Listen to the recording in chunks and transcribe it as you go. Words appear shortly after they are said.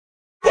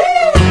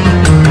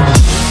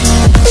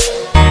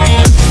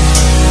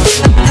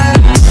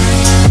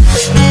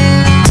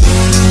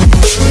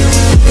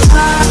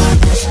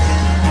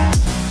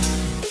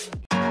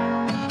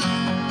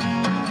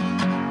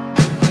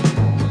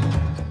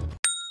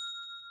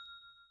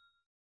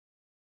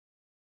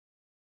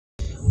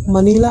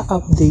Manila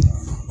update.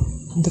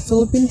 The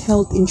Philippine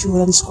Health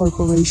Insurance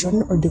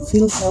Corporation, or the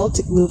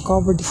Philhealth, will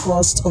cover the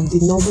cost of the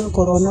novel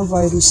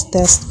coronavirus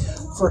test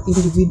for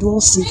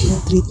individuals seeking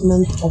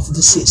treatment of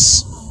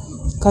disease.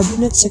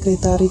 Cabinet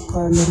Secretary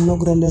Carlo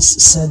Nograles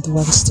said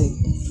Wednesday.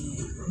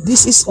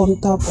 This is on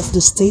top of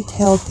the State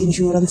Health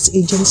Insurance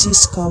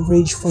Agency's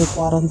coverage for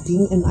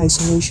quarantine and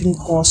isolation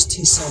costs,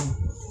 he said.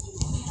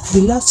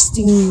 The last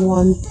thing we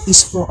want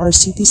is for our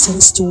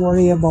citizens to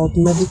worry about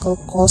medical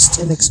costs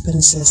and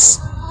expenses.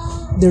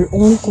 Their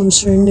only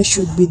concern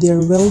should be their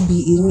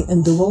well-being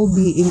and the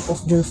well-being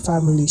of their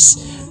families,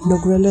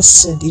 Nograles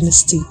said in a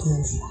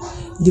statement.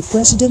 The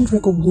president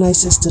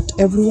recognizes that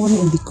everyone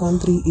in the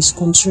country is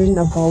concerned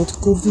about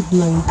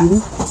COVID-19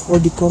 or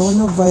the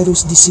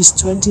coronavirus disease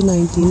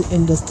 2019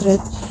 and the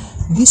threat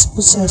this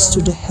poses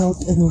to the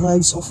health and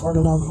lives of our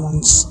loved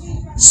ones,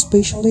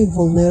 especially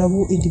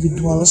vulnerable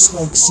individuals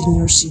like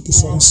senior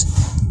citizens,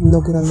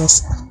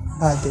 Nograles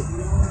added.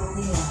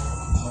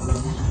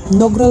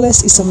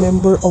 Nograles is a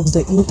member of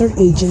the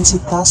Interagency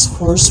Task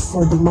Force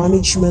for the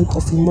Management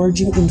of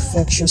Emerging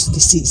Infectious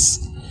Disease.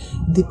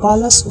 The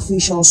palace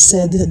official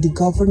said the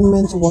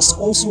government was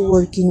also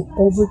working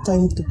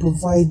overtime to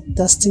provide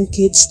testing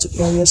kits to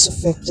areas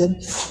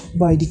affected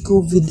by the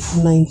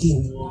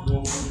COVID-19.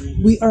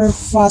 We are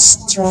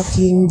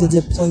fast-tracking the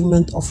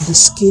deployment of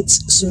these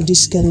kits so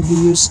this can be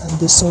used at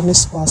the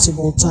soonest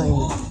possible time.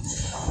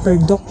 Per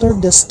Dr.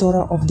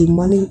 Destora of the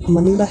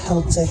Manila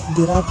Health Tech,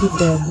 the rapid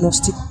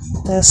diagnostic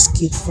test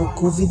kit for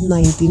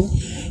COVID-19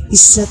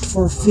 is set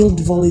for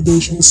field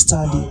validation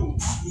study,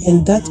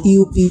 and that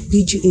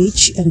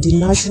UP-PGH and the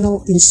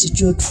National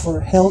Institute for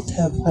Health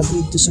have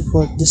agreed to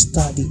support the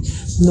study,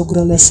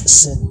 Nograles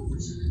said.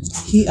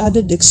 He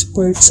added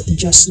experts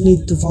just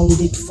need to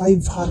validate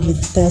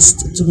 500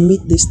 tests to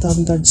meet the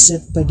standards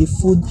set by the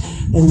Food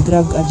and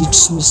Drug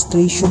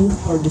Administration,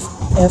 or the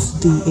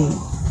FDA.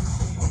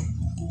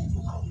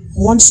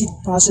 Once it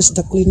passes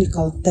the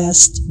clinical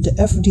test, the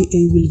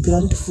FDA will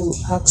grant full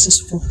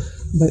access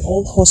by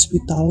all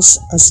hospitals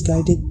as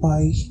guided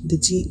by the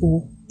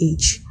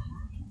DOH,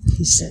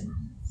 he said.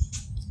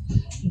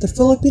 The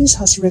Philippines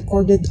has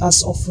recorded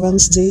as of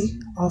Wednesday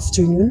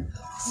afternoon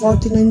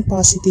 49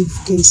 positive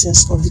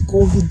cases of the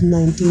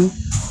COVID-19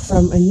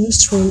 from a new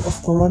strain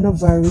of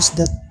coronavirus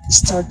that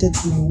started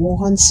in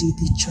Wuhan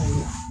City,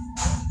 China.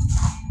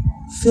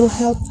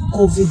 Philhealth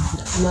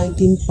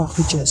COVID-19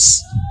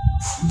 packages.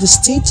 The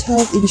State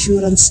Health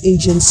Insurance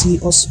Agency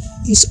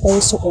is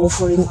also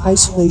offering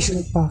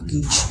isolation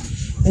package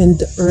and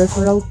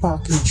referral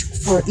package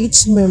for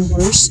its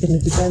members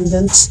and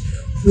dependents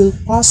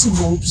with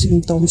possible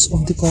symptoms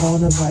of the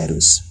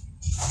coronavirus.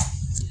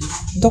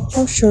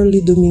 Dr. Shirley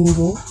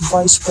Domingo,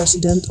 Vice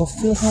President of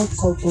Philhealth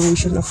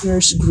Corporation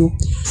Affairs Group,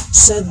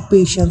 said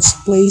patients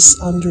placed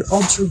under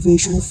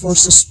observation for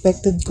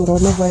suspected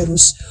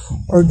coronavirus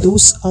or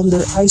those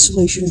under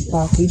isolation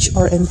package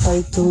are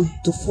entitled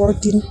to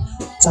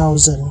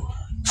 14,000.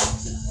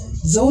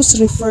 Those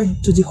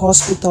referred to the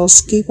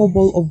hospitals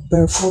capable of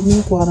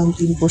performing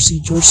quarantine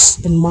procedures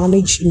and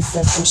manage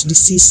infectious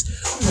disease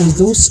and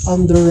those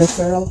under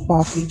referral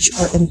package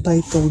are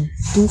entitled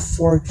to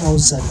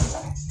 4,000.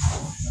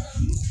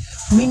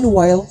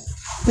 Meanwhile,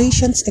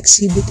 patients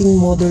exhibiting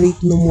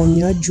moderate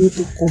pneumonia due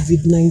to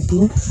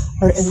COVID-19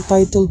 are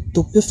entitled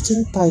to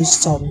 15,000,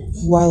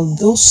 while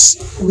those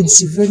with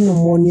severe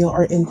pneumonia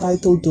are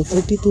entitled to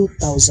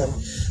 32,000,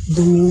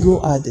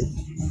 Domingo added.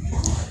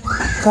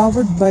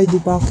 Covered by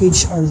the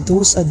package are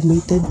those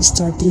admitted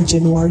starting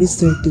January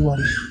 31.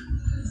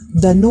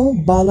 The No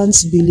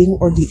Balance Billing,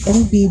 or the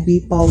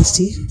NBB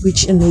policy,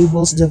 which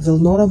enables the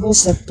vulnerable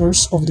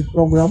sectors of the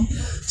program,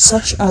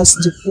 such as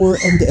the poor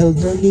and the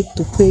elderly,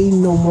 to pay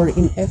no more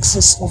in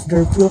excess of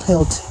their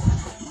PhilHealth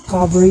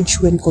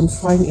coverage when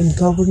confined in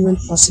government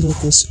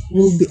facilities,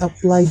 will be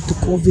applied to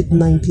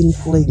COVID-19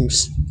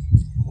 claims.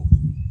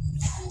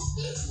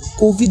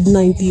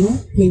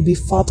 COVID-19 may be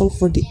fatal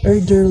for the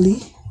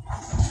elderly,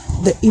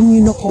 the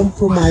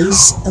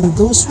immunocompromised, and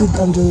those with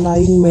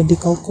underlying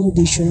medical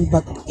condition,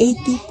 but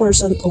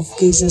 80% of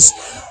cases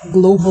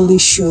globally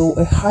show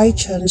a high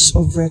chance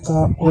of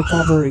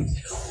recovery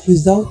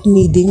without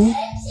needing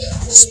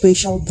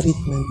special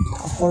treatment,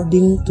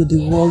 according to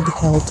the World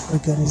Health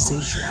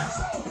Organization,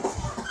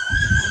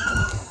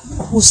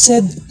 who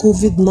said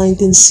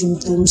COVID-19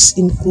 symptoms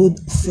include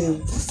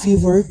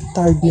fever,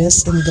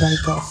 tiredness, and dry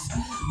cough.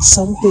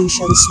 Some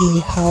patients may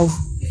have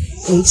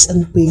aches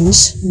and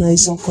pains,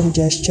 nasal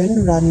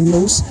congestion, runny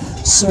nose,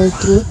 sore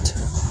throat,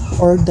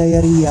 or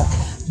diarrhea.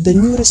 The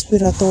new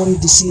respiratory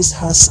disease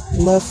has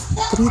left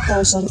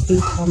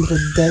 3,800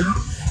 dead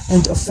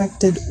and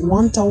affected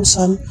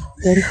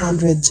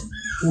 1,100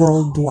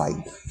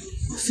 worldwide.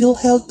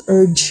 Philhealth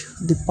urged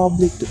the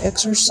public to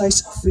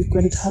exercise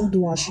frequent hand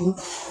washing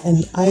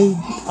and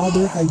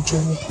other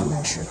hygienic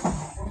measures.